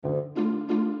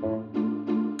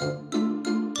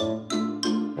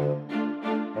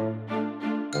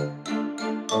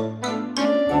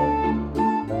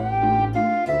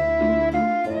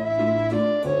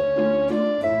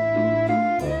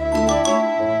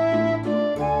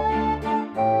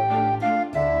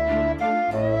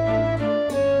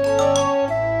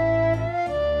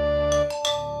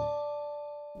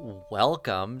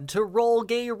Welcome to Roll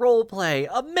Gay Roleplay,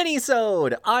 a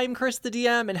mini-sode. I'm Chris the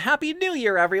DM, and Happy New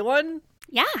Year, everyone!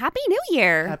 Yeah, Happy New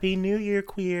Year! Happy New Year,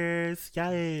 queers!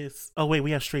 Yes! Oh wait,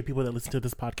 we have straight people that listen to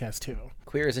this podcast too.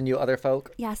 Queers and you other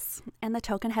folk. Yes, and the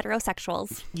token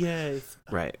heterosexuals. Yes.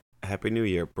 Right. Happy New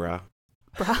Year, bruh.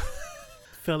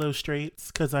 Fellow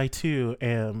straights, because I too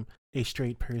am a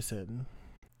straight person.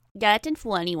 Get in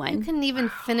for anyone. You couldn't even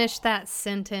finish that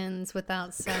sentence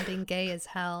without sounding gay as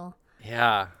hell.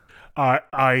 Yeah.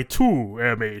 I too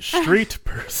am a straight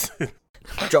person.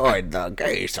 Join the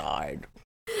gay side.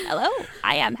 Hello,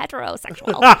 I am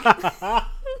heterosexual.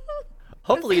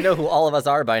 Hopefully you know who all of us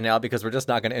are by now, because we're just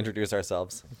not going to introduce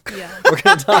ourselves. Yeah. We're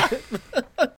going to talk...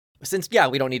 Since,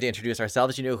 we don't need to introduce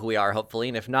ourselves. You know who we are, hopefully.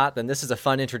 And if not, then this is a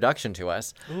fun introduction to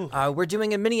us. We're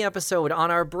doing a mini episode on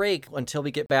our break until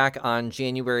we get back on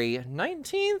January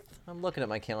 19th. I'm looking at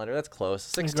my calendar. That's close.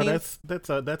 16th?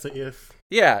 That's a if.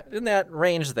 Yeah, in that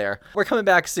range there. We're coming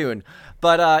back soon.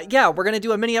 But we're going to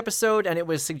do a mini episode, and it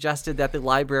was suggested that the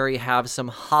library have some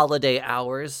holiday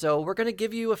hours. So we're going to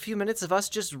give you a few minutes of us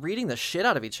just reading the shit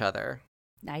out of each other.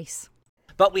 Nice.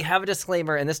 But we have a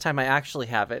disclaimer, and this time I actually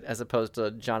have it, as opposed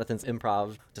to Jonathan's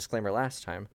improv disclaimer last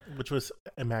time. Which was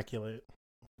immaculate.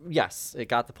 Yes, it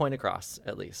got the point across,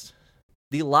 at least.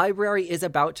 The library is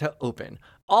about to open.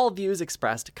 All views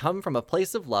expressed come from a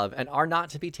place of love and are not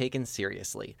to be taken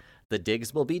seriously. The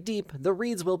digs will be deep, the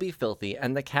reads will be filthy,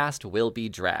 and the cast will be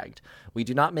dragged. We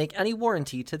do not make any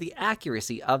warranty to the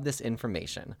accuracy of this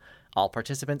information. All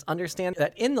participants understand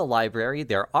that in the library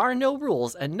there are no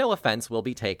rules and no offense will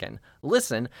be taken.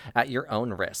 Listen at your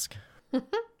own risk.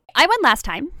 I won last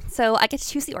time, so I get to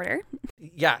choose the order.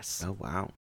 Yes. Oh,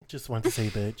 wow. Just want to say,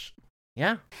 bitch.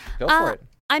 Yeah, go for it.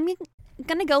 I'm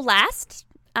going to go last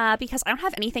because I don't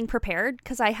have anything prepared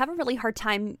because I have a really hard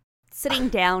time sitting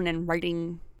down and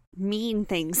writing mean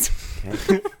things.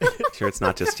 Okay. Sure it's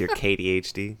not just your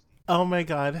KDHD? Oh my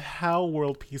god, how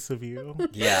world peace of you.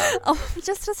 Yeah. Oh,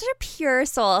 just such a pure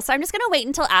soul. So I'm just going to wait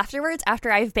until afterwards,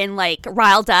 after I've been like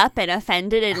riled up and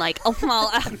offended and like, oh,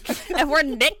 well, if we're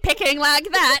nitpicking like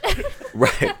that.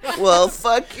 Right. Well,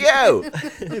 fuck you.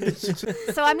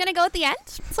 So I'm going to go at the end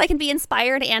so I can be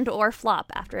inspired and or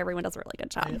flop after everyone does a really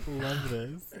good I job. love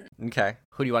this. Okay.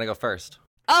 Who do you want to go first?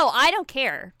 Oh, I don't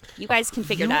care. You guys can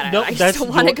figure that out. No, I just don't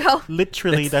want to go.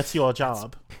 Literally, that's your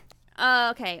job.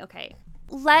 Okay.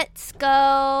 Let's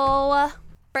go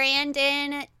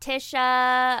Brandon,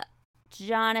 Tisha,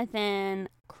 Jonathan,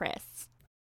 Chris.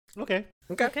 Okay.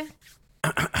 Okay.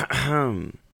 I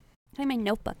have my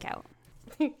notebook out.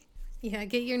 Yeah,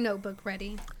 get your notebook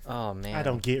ready. Oh, man. I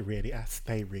don't get ready. I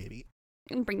stay ready.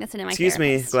 I can bring this into my Excuse me,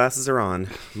 therapist. glasses are on.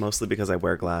 Mostly because I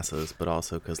wear glasses, but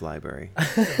also because library.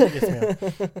 Yes,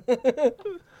 ma'am.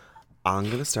 I'm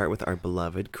going to start with our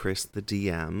beloved Chris the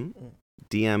DM.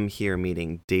 DM here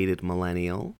meaning dated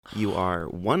millennial. You are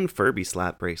one Furby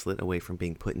slap bracelet away from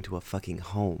being put into a fucking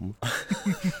home.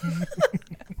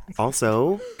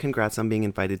 Also, congrats on being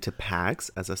invited to PAX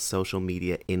as a social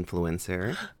media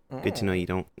influencer. Good to know you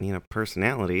don't need a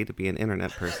personality to be an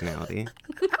internet personality.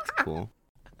 That's cool.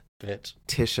 Bitch.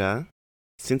 Tisha,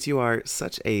 since you are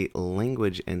such a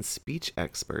language and speech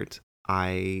expert,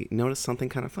 I noticed something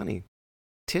kind of funny.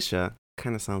 Tisha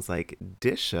kind of sounds like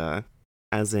Disha,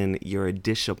 as in you're a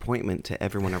disappointment to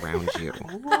everyone around you.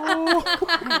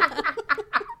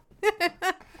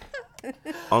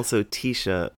 Also,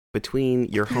 Tisha, between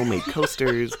your homemade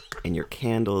coasters and your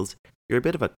candles, you're a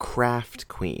bit of a craft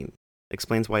queen.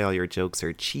 Explains why all your jokes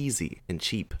are cheesy and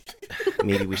cheap.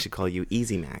 Maybe we should call you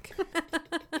Easy Mac.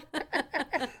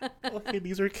 Okay,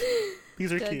 these are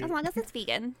cute. As long as it's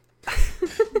vegan.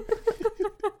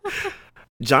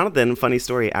 Jonathan, funny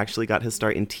story, actually got his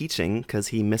start in teaching because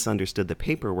he misunderstood the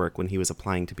paperwork when he was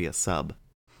applying to be a sub.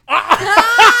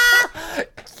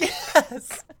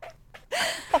 Yes.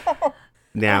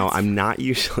 Now, I'm not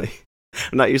usually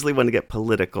one to get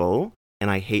political, and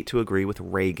I hate to agree with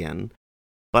Reagan,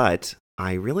 but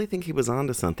I really think he was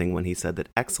onto something when he said that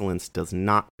excellence does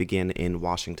not begin in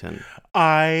Washington.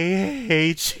 I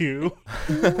hate you.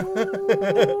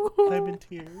 I'm in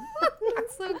tears.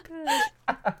 That's so good.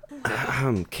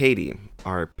 Katie,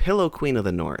 our pillow queen of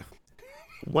the North.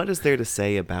 What is there to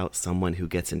say about someone who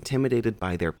gets intimidated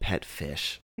by their pet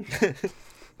fish?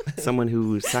 Someone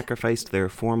who sacrificed their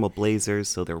formal blazers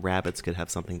so their rabbits could have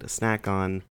something to snack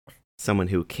on. Someone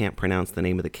who can't pronounce the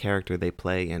name of the character they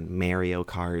play in Mario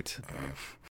Kart.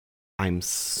 I'm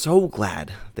so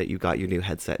glad that you got your new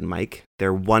headset and mic.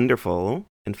 They're wonderful.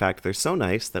 In fact, they're so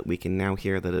nice that we can now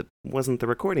hear that it wasn't the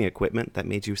recording equipment that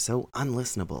made you so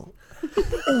unlistenable.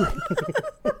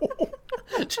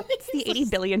 It's the 80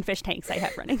 billion fish tanks I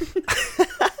have running.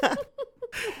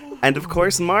 And of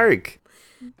course, Mark.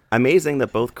 Amazing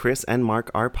that both Chris and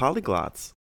Mark are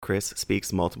polyglots. Chris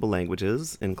speaks multiple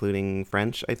languages, including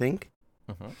French, I think.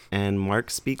 And Mark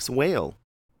speaks whale.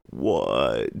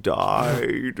 What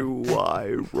die do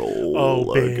I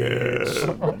roll again?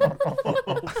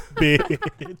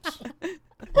 Bitch.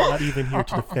 Not even here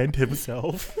to defend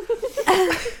himself.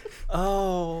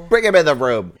 Oh. Bring him in the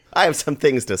room. I have some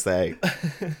things to say.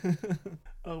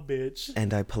 Oh, bitch.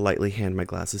 And I politely hand my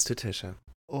glasses to Tisha.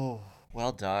 Oh,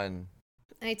 well done.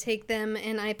 I take them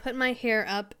and I put my hair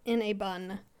up in a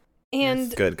bun.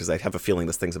 And Good, because I have a feeling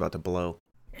this thing's about to blow.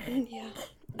 yeah.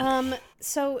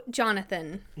 So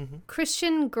Jonathan,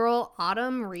 Christian girl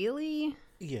Autumn, really?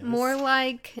 Yes. More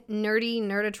like nerdy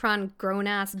Nerdatron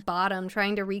grown-ass bottom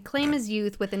trying to reclaim his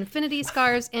youth with infinity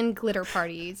scars and glitter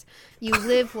parties. You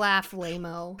live, laugh,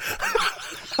 lame-o.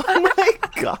 Oh my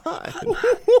god.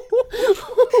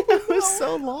 That was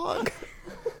so long.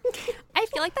 I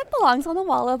feel like that belongs on the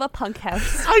wall of a punk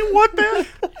house. I want that.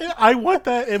 I want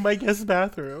that in my guest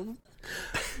bathroom.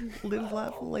 Live,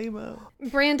 laugh, lame-o.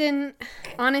 Brandon,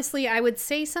 honestly, I would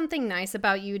say something nice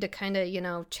about you to kind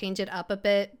of, change it up a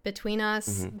bit between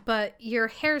us, but your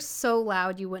hair's so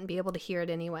loud you wouldn't be able to hear it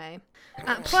anyway.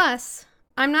 Plus,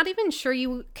 I'm not even sure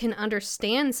you can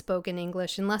understand spoken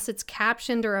English unless it's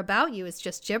captioned or about you. It's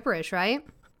just gibberish, right?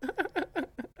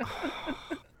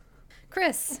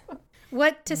 Chris,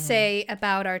 what to say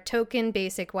about our token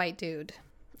basic white dude?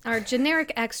 Our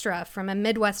generic extra from a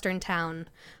Midwestern town.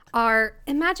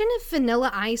 Imagine if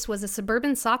Vanilla Ice was a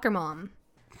suburban soccer mom.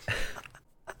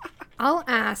 I'll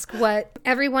ask what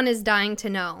everyone is dying to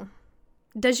know.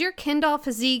 Does your Kindle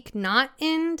physique not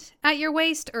end at your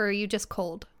waist, or are you just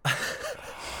cold?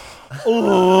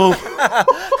 Oh.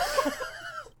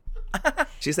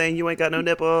 She's saying you ain't got no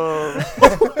nipple.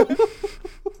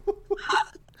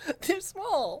 They're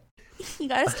small. You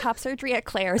got his top surgery at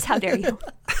Claire's. How dare you?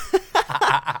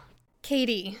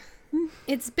 Katie,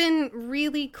 it's been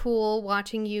really cool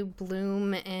watching you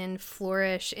bloom and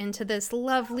flourish into this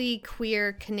lovely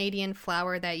queer Canadian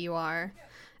flower that you are.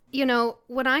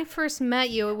 When I first met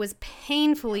you, it was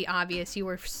painfully obvious you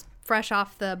were fresh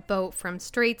off the boat from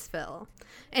Straitsville.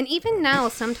 And even now,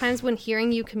 sometimes when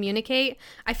hearing you communicate,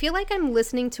 I feel like I'm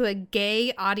listening to a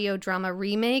gay audio drama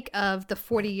remake of The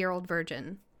 40-Year-Old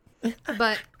Virgin.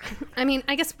 But,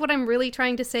 I guess what I'm really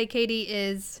trying to say, Katie,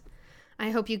 is I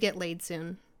hope you get laid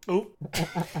soon. Oh.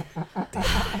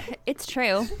 It's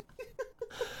true.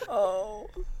 Oh.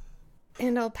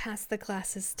 And I'll pass the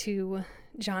glasses to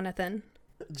Jonathan.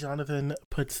 Jonathan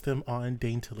puts them on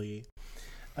daintily.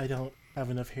 I don't have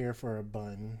enough hair for a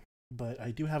bun, but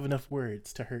I do have enough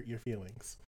words to hurt your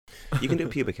feelings. You can do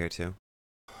pubic hair too.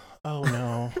 Oh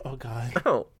no. Oh god.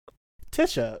 Oh.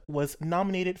 Tisha was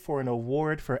nominated for an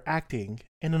award for acting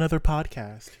in another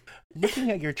podcast.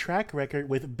 Looking at your track record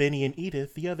with Benny and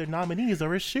Edith, the other nominees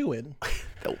are a shoo-in.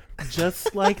 Nope.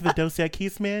 Just like the Dos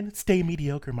Equis man, stay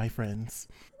mediocre, my friends.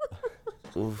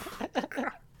 Oof.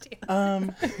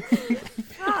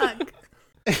 Fuck.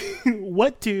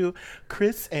 What do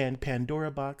Chris and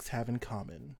Pandora Box have in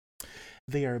common?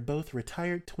 They are both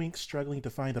retired twinks struggling to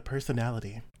find a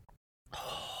personality.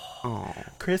 Oh.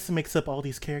 Chris makes up all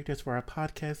these characters for our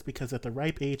podcast because at the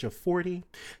ripe age of 40,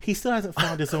 he still hasn't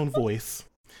found his own voice.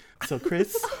 So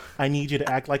Chris, I need you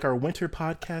to act like our winter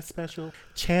podcast special,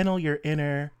 channel your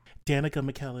inner Danica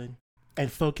McKellen,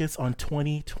 and focus on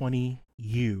 2020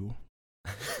 you.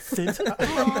 Since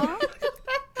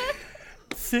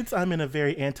I'm in a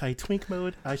very anti-twink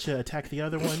mode, I should attack the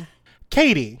other one.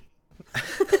 Katie!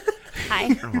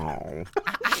 Hi. Oh.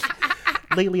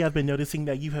 Lately, I've been noticing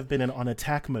that you have been on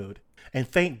attack mode. And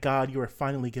thank God you are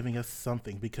finally giving us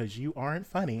something because you aren't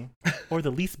funny or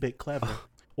the least bit clever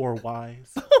or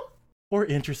wise or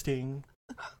interesting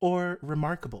or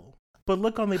remarkable. But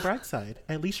look on the bright side.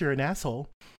 At least you're an asshole.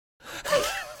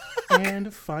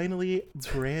 And finally,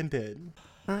 Brandon.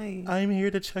 Hi. I'm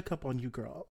here to check up on you,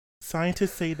 girl.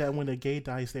 Scientists say that when a gay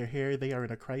dyes their hair, they are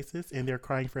in a crisis and they're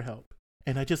crying for help.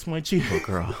 And I just want you... Oh,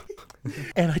 girl.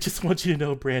 And I just want you to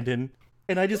know, Brandon.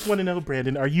 And I just want to know,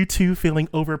 Brandon, are you too feeling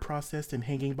over-processed and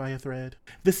hanging by a thread?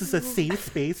 This is a safe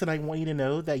space, and I want you to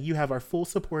know that you have our full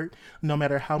support no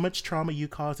matter how much trauma you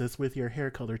cause us with your hair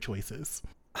color choices.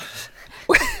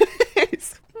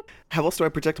 How else do I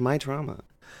project my trauma?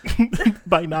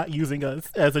 By not using us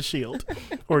as a shield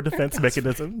or defense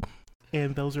mechanism.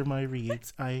 And those are my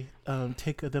reads. I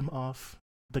take them off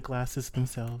the glasses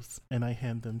themselves, and I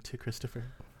hand them to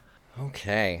Christopher.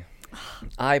 Okay.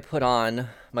 I put on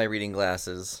my reading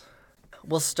glasses.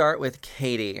 We'll start with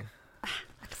Katie.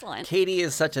 Excellent. Katie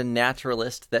is such a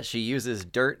naturalist that she uses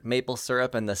dirt, maple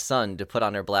syrup, and the sun to put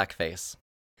on her blackface.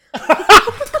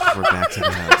 We're back to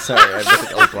that. Sorry, I'm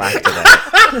looking all black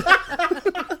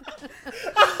today.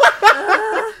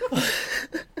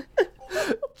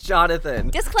 Jonathan.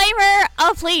 Disclaimer.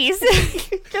 Oh, please.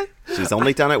 She's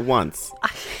only done it once.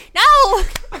 No.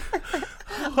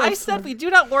 I said we do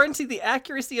not warranty the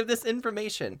accuracy of this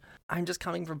information. I'm just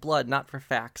coming for blood, not for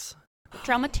facts.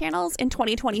 Drama channels in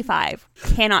 2025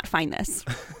 cannot find this.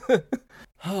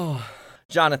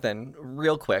 Jonathan,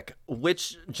 real quick,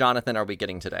 which Jonathan are we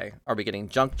getting today? Are we getting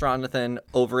Junk Jonathan,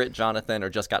 Over It Jonathan, or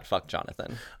Just Got Fucked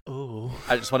Jonathan? Ooh.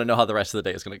 I just want to know how the rest of the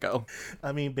day is going to go.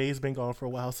 I mean, Bay's been gone for a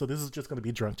while, so this is just going to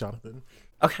be Drunk Jonathan.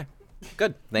 Okay,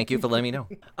 good. Thank you for letting me know.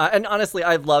 And honestly,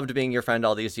 I've loved being your friend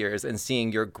all these years and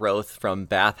seeing your growth from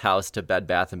bathhouse to Bed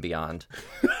Bath & Beyond.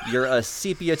 You're a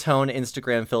sepia tone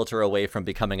Instagram filter away from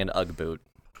becoming an Ugg boot.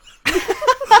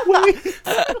 Wait.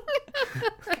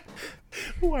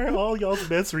 Why are all y'all's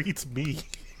best reads me?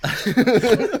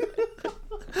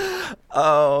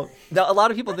 Oh, now a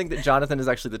lot of people think that Jonathan is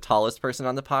actually the tallest person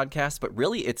on the podcast, but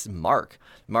really it's Mark.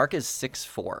 Mark is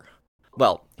 6'4".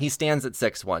 Well, he stands at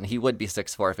 6'1". He would be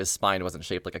 6'4" if his spine wasn't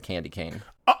shaped like a candy cane.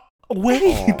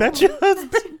 Wait, that's your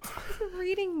husband?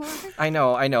 Reading more. I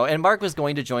know. And Mark was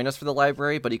going to join us for the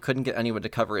library, but he couldn't get anyone to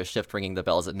cover his shift ringing the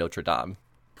bells at Notre Dame.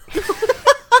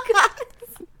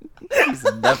 He's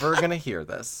never going to hear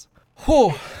this.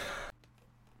 Whew.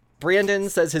 Brandon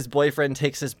says his boyfriend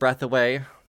takes his breath away.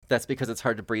 That's because it's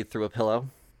hard to breathe through a pillow.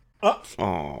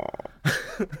 Aww.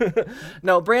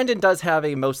 No, Brandon does have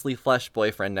a mostly flesh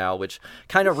boyfriend now, which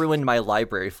kind of ruined my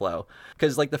library flow.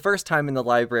 Because, like, the first time in the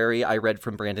library, I read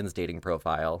from Brandon's dating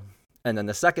profile. And then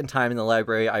the second time in the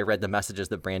library, I read the messages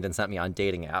that Brandon sent me on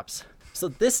dating apps. So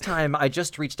this time, I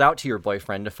just reached out to your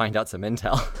boyfriend to find out some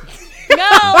intel.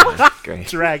 No. Great.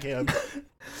 Drag him.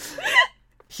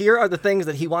 Here are the things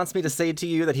that he wants me to say to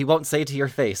you that he won't say to your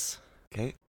face.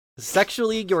 Okay.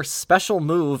 Sexually, your special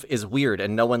move is weird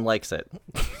and no one likes it.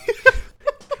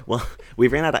 Well, we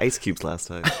ran out of ice cubes last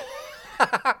time.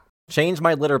 Change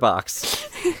my litter box.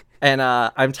 And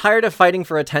I'm tired of fighting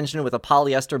for attention with a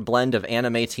polyester blend of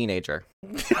anime teenager.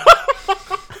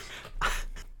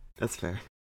 That's fair.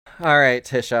 All right,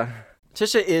 Tisha.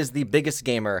 Tisha is the biggest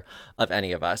gamer of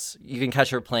any of us. You can catch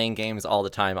her playing games all the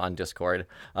time on Discord.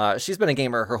 She's been a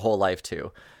gamer her whole life,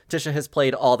 too. Tisha has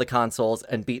played all the consoles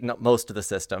and beaten up most of the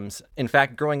systems. In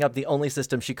fact, growing up, the only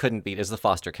system she couldn't beat is the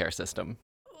foster care system.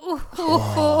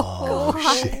 Oh,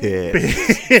 shit.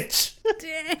 Bitch.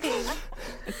 Dang.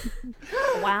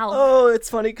 Wow. Oh, it's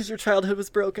funny because your childhood was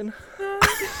broken.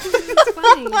 It's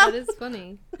funny. That is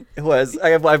funny. It was.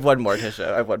 I have one more,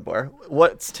 Tisha. I have one more.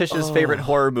 What's Tisha's favorite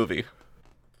horror movie?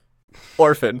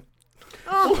 Orphan.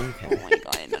 Oh my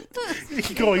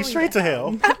god. Going straight to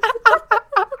hell.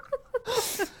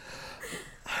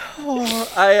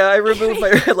 I remove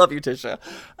my. I love you, Tisha.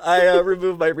 I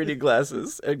remove my reading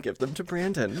glasses and give them to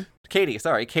Brandon. Katie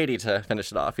to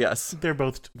finish it off. Yes. They're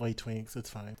both white twinks. It's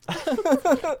fine.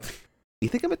 You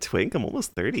think I'm a twink? I'm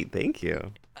almost 30. Thank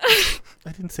you.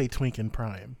 I didn't say twink in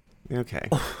prime. Okay.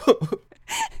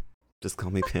 Just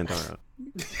call me Pandora.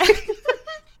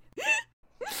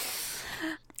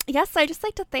 Yes, I just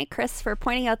like to thank Chris for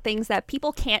pointing out things that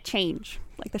people can't change,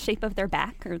 like the shape of their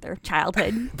back or their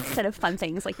childhood, instead of fun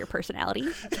things like your personality.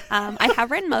 I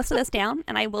have written most of this down,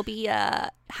 and I will be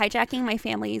hijacking my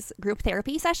family's group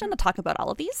therapy session to talk about all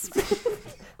of these.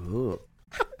 Ooh.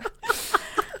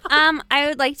 I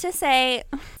would like to say,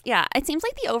 yeah, it seems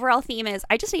like the overall theme is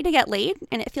I just need to get laid,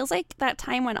 and it feels like that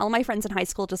time when all my friends in high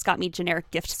school just got me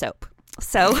generic gift soap.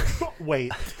 So,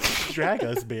 Wait, drag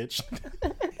us, bitch.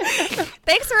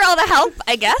 thanks for all the help,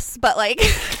 I guess, but like,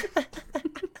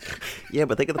 Yeah,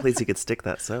 but think of the place you could stick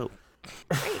that soap.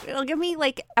 it'll give me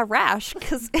like a rash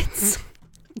because it's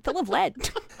full of lead.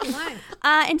 Why?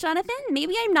 And Jonathan,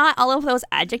 maybe I'm not all of those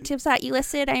adjectives that you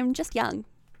listed. I'm just young.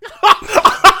 She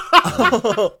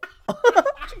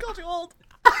called you old.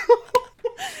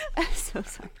 I'm so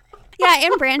sorry. Yeah,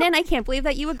 and Brandon, I can't believe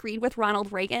that you agreed with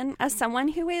Ronald Reagan as someone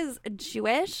who is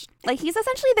Jewish. Like, he's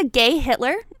essentially the gay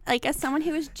Hitler. Like, as someone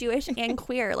who is Jewish and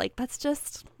queer. Like, that's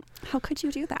just, how could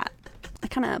you do that? I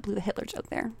kind of blew the Hitler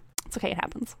joke there. It's okay, it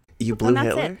happens. You blew And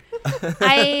that's Hitler?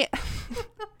 it.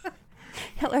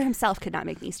 Hitler himself could not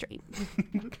make me straight.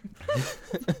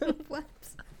 What?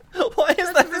 Why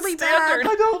is that really standard?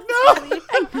 I don't know.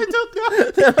 I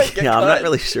don't know. Yeah, I'm not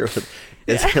really sure.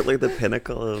 Is Hitler the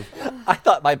pinnacle of... I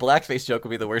thought my blackface joke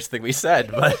would be the worst thing we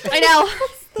said, but I know.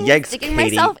 Yikes, Sticking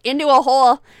Katie. myself into a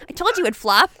hole. I told you it would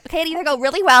flop. Okay, it'd either go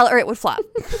really well or it would flop.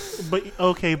 But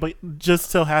okay, but just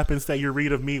so happens that your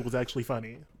read of me was actually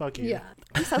funny. Fuck you. Yeah.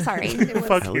 I'm so sorry.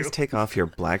 Fuck At you. least take off your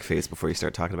blackface before you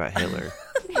start talking about Hitler.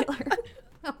 Hitler.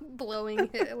 Blowing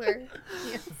Hitler.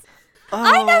 Yes.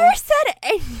 I never said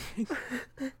anything.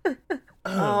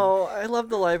 Oh, I love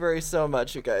the library so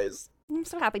much, you guys. I'm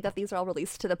so happy that these are all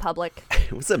released to the public.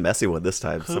 It was a messy one this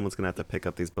time. Someone's going to have to pick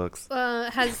up these books.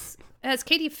 Has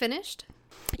Katie finished?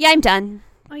 Yeah, I'm done.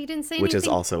 Oh, you didn't say anything? Which is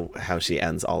also how she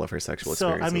ends all of her sexual So,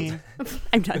 experiences. I mean,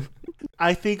 I'm done.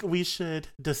 I think we should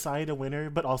decide a winner,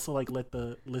 but also like let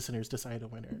the listeners decide a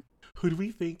winner. Who do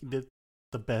we think did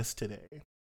the best today?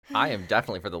 I am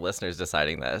definitely for the listeners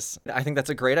deciding this. I think that's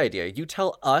a great idea. You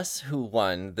tell us who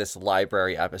won this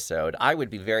library episode. I would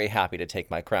be very happy to take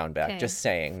my crown back. Okay. Just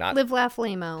saying, not Live, Laugh,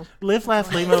 Lame-O. Live,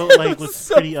 Laugh, Lame-O like was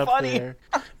So pretty up funny. there.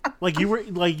 Like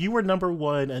you were number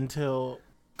one until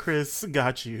Chris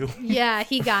got you. Yeah,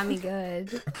 he got me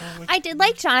good. I did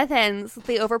like Jonathan's,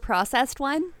 the overprocessed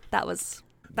one. That was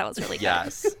really good.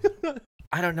 yes.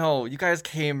 I don't know. You guys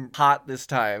came hot this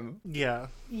time. Yeah.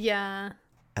 Yeah.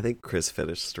 I think Chris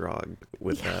finished strong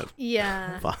with that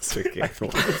Yeah. foster care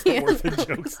one. It's the orphan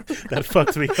jokes that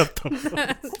fucked me up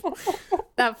the most.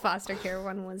 That foster care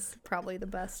one was probably the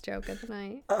best joke of the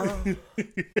night.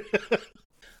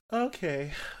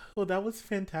 Okay. Well, that was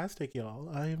fantastic, y'all.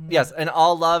 Yes, and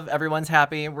all love. Everyone's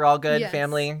happy. We're all good. Yes.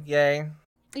 Family. Yay.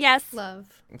 Yes. Love.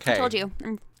 Okay. I told you.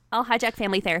 I'll hijack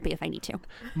family therapy if I need to.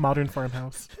 Modern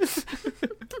Farmhouse.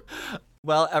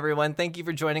 Well, everyone, thank you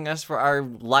for joining us for our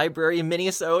library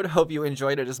mini-sode. Hope you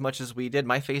enjoyed it as much as we did.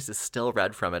 My face is still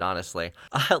red from it, honestly.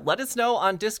 Let us know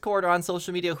on Discord or on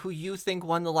social media who you think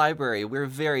won the library. We're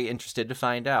very interested to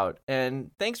find out.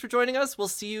 And thanks for joining us. We'll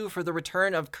see you for the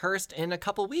return of Cursed in a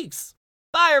couple weeks.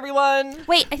 Bye, everyone!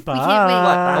 Wait, Bye. we can't wait.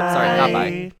 What? Oh, sorry, not bye.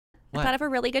 I What? thought of a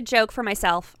really good joke for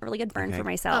myself. A really good burn Okay. for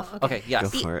myself. Oh, Okay,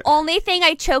 yes. Go for it. Only thing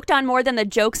I choked on more than the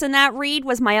jokes in that read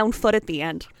was my own foot at the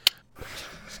end.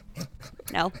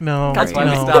 No. No, That's why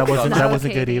we no, stopped that talking.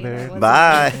 wasn't good Okay, either. that wasn't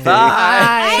Bye. Bye!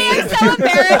 I am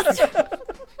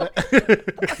so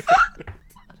embarrassed.